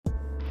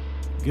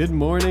Good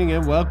morning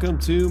and welcome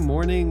to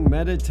Morning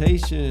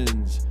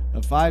Meditations,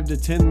 a 5 to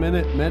 10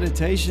 minute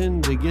meditation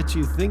to get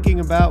you thinking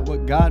about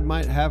what God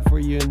might have for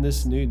you in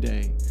this new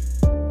day.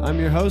 I'm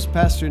your host,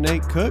 Pastor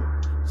Nate Cook,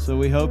 so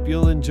we hope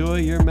you'll enjoy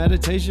your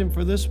meditation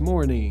for this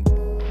morning.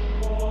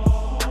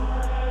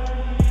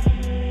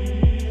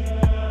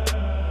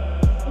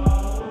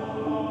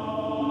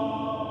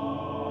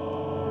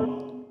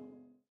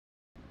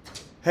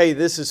 Hey,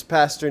 this is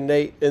Pastor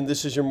Nate, and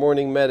this is your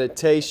morning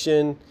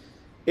meditation.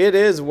 It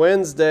is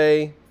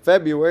Wednesday,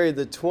 February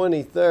the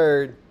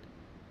 23rd,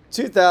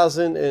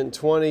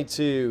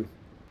 2022.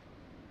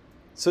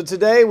 So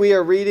today we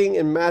are reading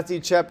in Matthew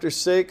chapter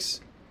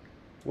 6.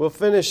 We'll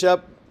finish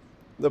up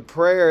the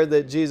prayer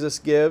that Jesus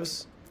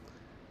gives,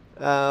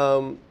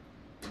 and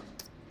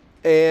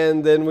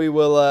then we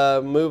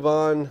will move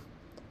on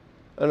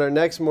our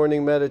next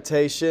morning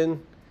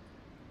meditation.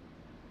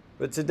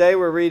 But today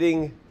we're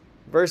reading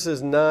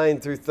verses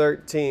 9 through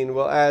 13.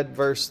 We'll add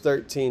verse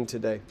 13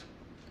 today.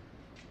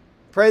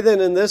 Pray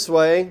then in this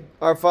way: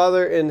 Our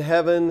Father in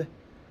heaven,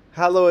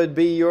 hallowed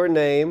be your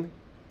name.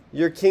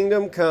 Your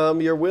kingdom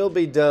come, your will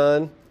be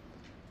done,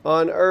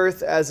 on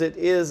earth as it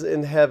is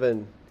in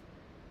heaven.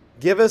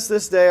 Give us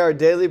this day our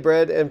daily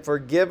bread, and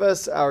forgive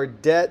us our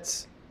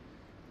debts,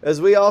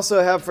 as we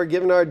also have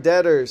forgiven our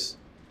debtors.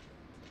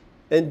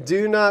 And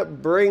do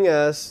not bring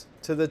us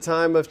to the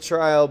time of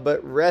trial,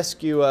 but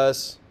rescue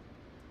us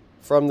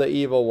from the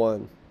evil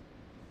one.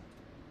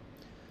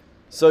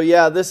 So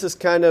this is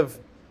kind of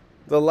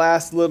the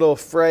last little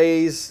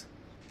phrase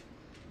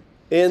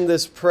in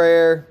this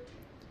prayer.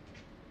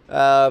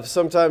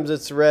 Sometimes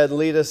it's read,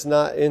 lead us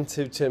not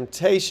into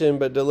temptation,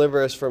 but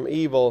deliver us from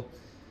evil.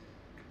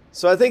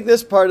 So I think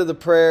this part of the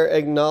prayer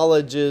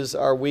acknowledges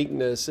our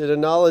weakness. It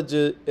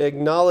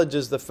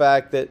acknowledges the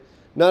fact that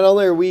not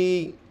only are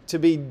we to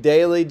be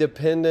daily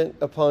dependent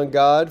upon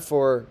God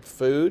for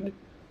food,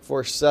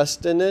 for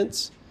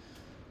sustenance,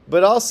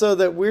 but also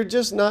that we're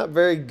just not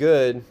very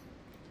good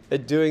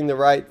at doing the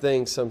right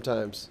thing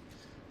sometimes.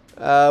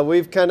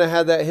 We've kind of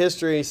had that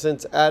history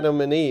since Adam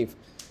and Eve.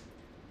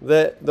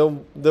 That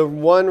the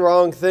one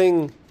wrong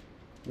thing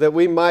that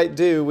we might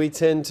do, we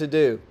tend to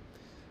do.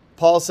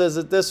 Paul says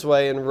it this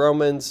way in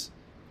Romans,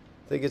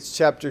 I think it's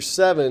chapter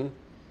 7.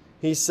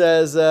 He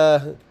says,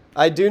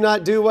 I do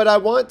not do what I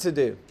want to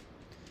do.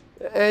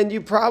 And you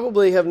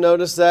probably have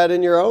noticed that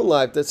in your own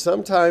life, that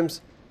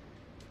sometimes,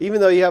 even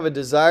though you have a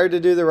desire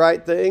to do the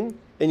right thing,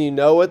 and you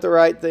know what the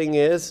right thing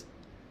is,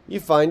 you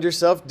find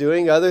yourself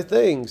doing other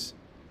things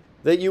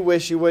that you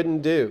wish you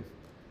wouldn't do.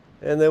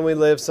 And then we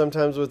live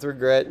sometimes with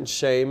regret and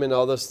shame and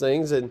all those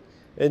things. And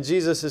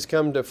Jesus has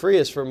come to free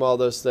us from all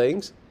those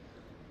things.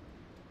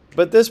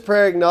 But this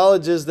prayer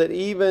acknowledges that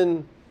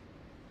even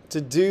to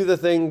do the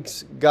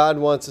things God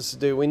wants us to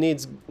do,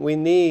 we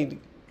need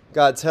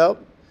God's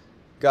help,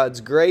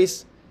 God's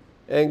grace,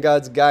 and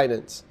God's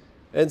guidance.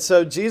 And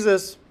so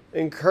Jesus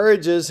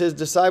encourages his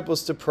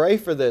disciples to pray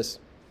for this.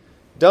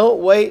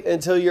 Don't wait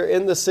until you're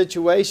in the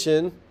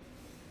situation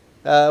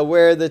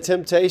where the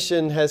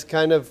temptation has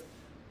kind of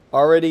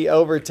already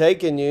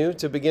overtaken you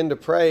to begin to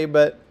pray,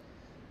 but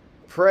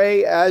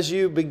pray as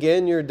you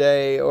begin your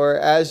day or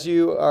as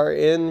you are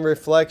in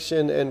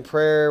reflection and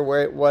prayer,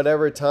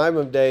 whatever time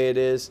of day it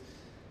is.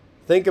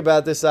 Think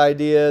about this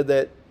idea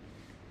that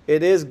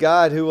it is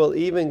God who will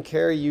even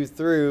carry you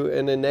through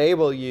and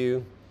enable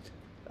you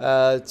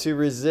to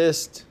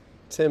resist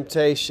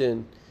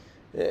temptation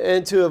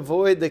and to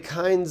avoid the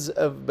kinds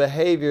of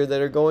behavior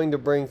that are going to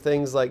bring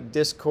things like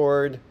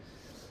discord,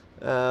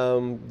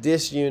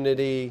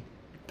 disunity,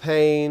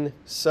 pain,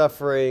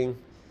 suffering,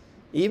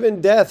 even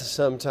death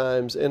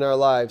sometimes in our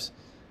lives.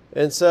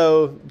 And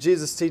so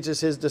Jesus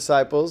teaches his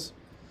disciples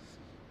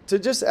to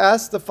just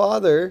ask the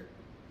Father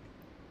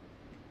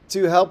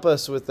to help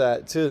us with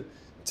that, to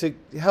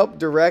help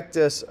direct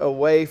us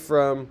away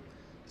from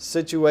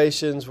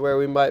situations where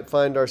we might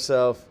find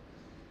ourselves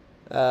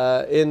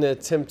in a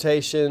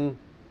temptation.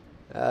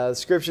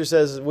 Scripture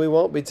says we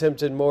won't be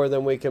tempted more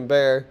than we can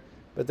bear,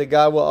 but that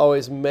God will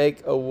always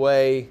make a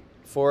way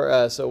for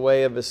us, a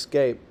way of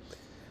escape.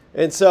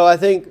 And so I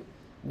think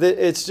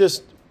that it's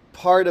just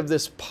part of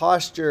this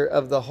posture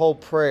of the whole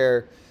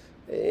prayer,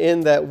 in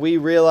that we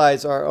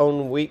realize our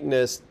own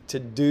weakness to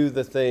do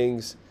the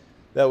things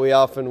that we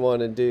often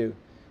want to do.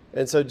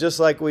 And so just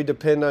like we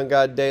depend on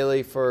God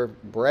daily for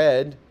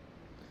bread,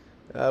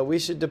 we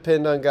should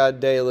depend on God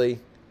daily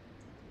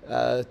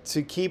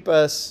to keep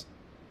us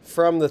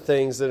from the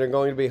things that are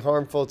going to be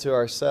harmful to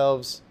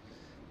ourselves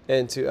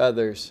and to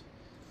others.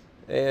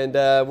 And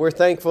we're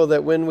thankful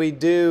that when we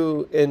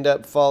do end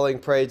up falling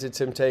prey to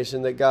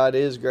temptation, that God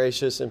is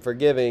gracious and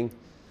forgiving.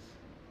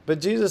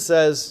 But Jesus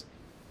says,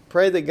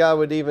 pray that God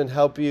would even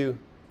help you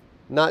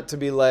not to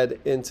be led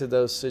into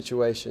those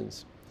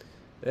situations.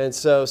 And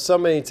so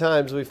many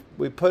times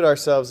we put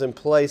ourselves in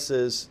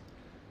places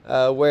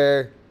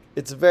where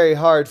it's very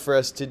hard for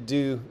us to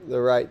do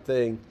the right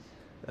thing.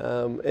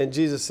 And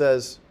Jesus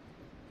says,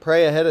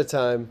 pray ahead of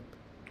time,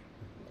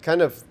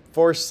 kind of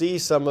foresee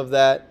some of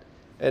that,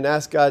 and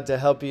ask God to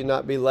help you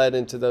not be led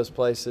into those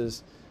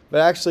places. but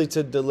actually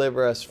to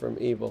deliver us from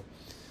evil.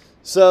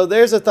 So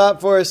there's a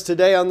thought for us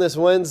today on this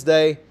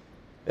Wednesday,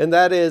 and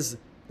that is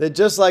that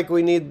just like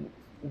we need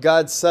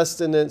God's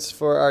sustenance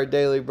for our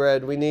daily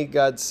bread, we need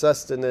God's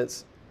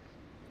sustenance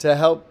to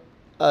help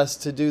us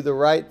to do the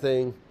right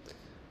thing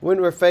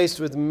when we're faced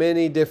with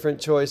many different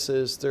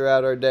choices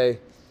throughout our day.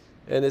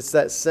 And it's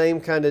that same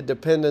kind of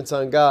dependence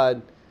on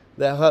God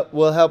that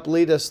will help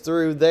lead us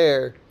through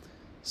there,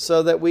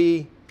 so that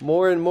we,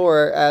 more and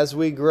more, as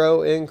we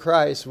grow in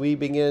Christ, we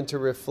begin to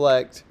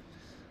reflect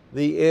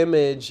the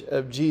image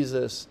of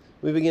Jesus.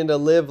 We begin to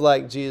live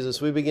like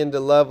Jesus. We begin to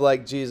love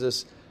like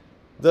Jesus.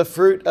 The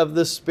fruit of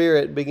the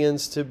Spirit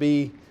begins to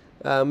be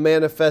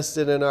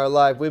manifested in our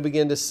life. We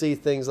begin to see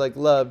things like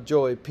love,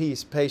 joy,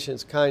 peace,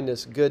 patience,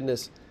 kindness,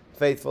 goodness,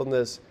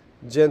 faithfulness,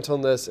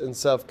 gentleness, and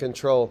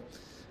self-control.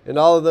 And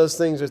all of those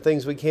things are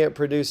things we can't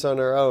produce on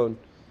our own,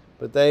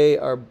 but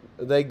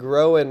they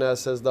grow in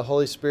us as the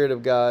Holy Spirit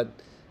of God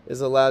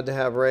is allowed to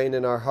have reign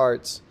in our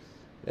hearts.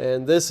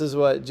 And this is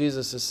what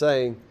Jesus is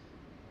saying,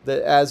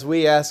 that as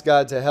we ask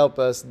God to help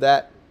us,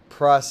 that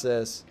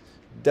process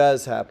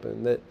does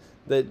happen,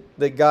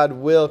 that God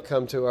will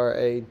come to our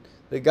aid,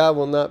 that God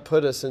will not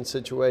put us in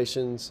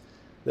situations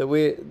that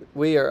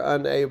we are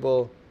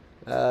unable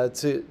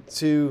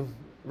to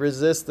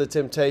resist the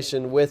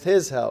temptation with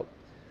His help.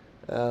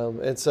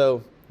 And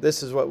so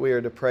this is what we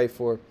are to pray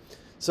for.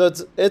 So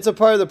it's a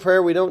part of the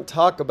prayer we don't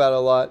talk about a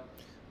lot,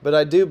 but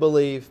I do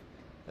believe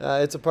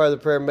it's a part of the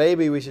prayer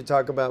maybe we should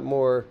talk about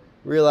more,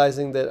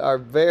 realizing that our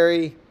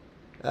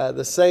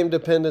the same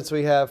dependence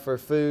we have for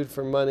food,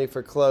 for money,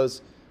 for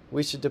clothes,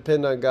 we should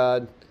depend on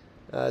God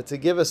to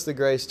give us the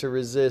grace to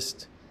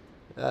resist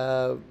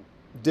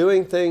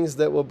doing things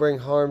that will bring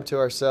harm to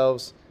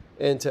ourselves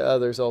and to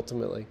others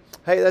ultimately.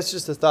 Hey, that's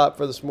just a thought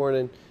for this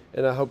morning,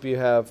 and I hope you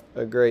have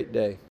a great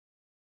day.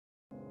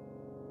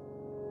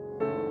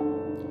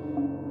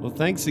 Well,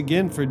 thanks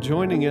again for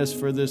joining us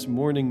for this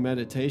morning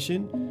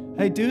meditation.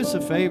 Hey, do us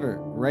a favor,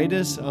 rate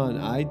us on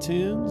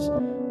iTunes,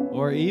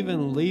 or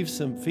even leave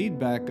some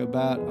feedback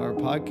about our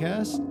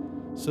podcast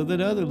so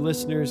that other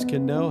listeners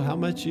can know how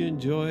much you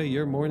enjoy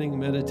your morning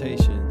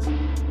meditations.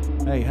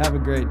 Hey, have a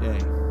great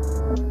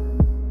day.